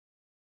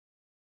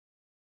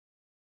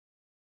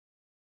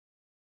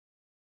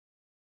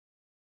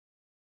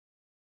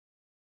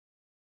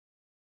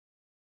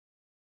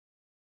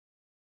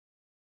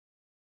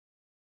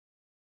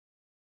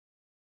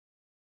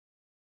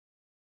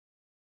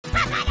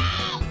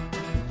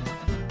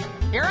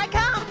Here I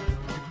come!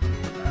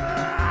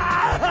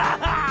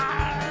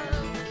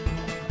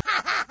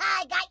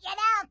 I got you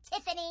now,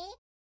 Tiffany!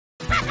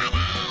 Tiffany!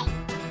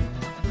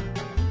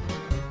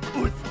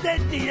 Usted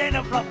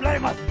tiene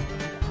problemas.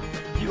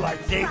 You are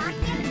safe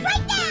with me.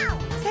 Right now!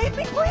 Save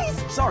me,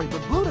 please! Sorry,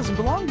 but Blue doesn't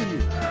belong to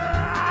you.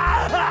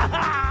 I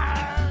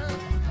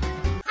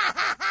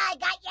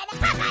got you now,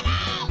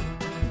 Tiffany!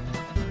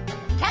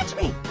 Catch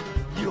me!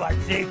 You are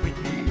safe with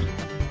me.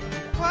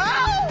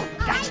 Whoa!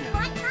 Gotcha. I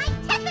want my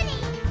Tiffany!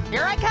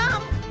 Here I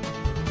come!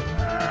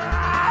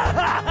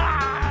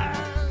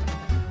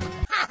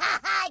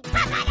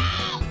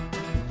 Tiffany!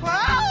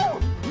 Whoa!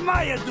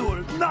 My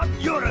Azul, not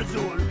your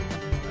Azul.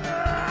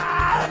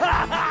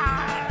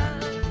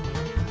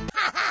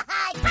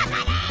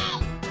 Tiffany!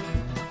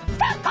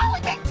 Stop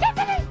calling me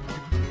Tiffany!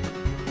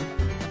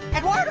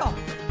 Eduardo!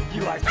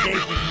 You are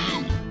safe with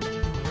me.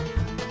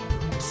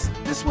 Psst,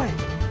 this way.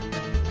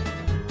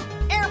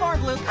 Airborne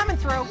Blue coming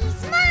through!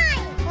 He's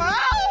mine!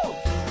 Whoa!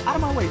 Out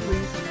of my way,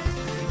 please.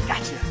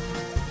 Gotcha.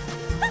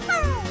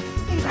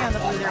 Easy on the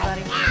Blue there,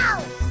 buddy.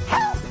 Now!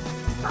 Help!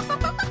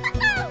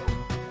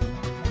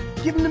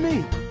 Give him to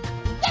me.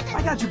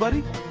 I got you,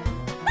 buddy.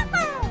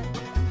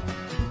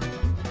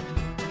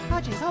 Oh,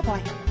 jeez, oh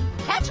boy.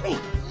 Catch me!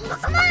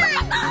 He's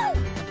mine!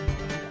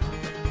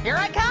 Here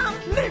I come!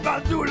 Leave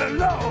Azul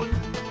alone.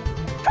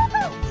 Drop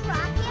him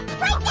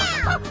right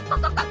now!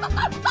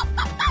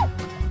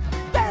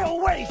 Stay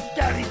away,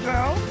 scary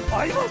girl.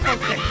 I will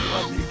protect you,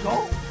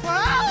 amigo.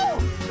 Whoa!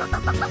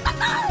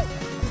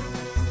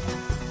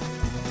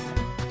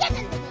 Give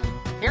him to me!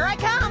 Here I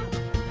come!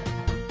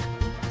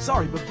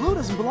 Sorry, but Blue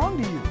doesn't belong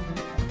to you.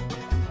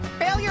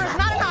 Failure is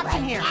not an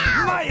option here!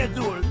 My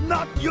Azul,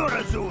 not your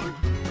Azul.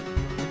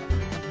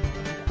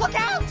 Look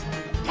out!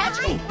 Catch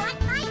I me! want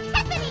my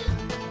Tiffany!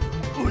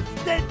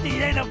 Usted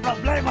tiene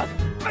problemas.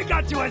 I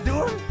got you,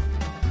 Azul.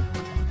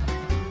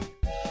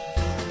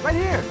 Right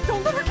here.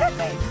 Don't let her get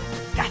me!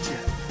 Gotcha.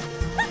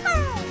 He's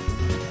mine!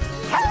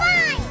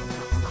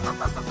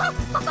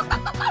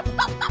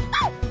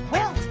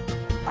 Wilt!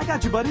 I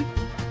got you, buddy.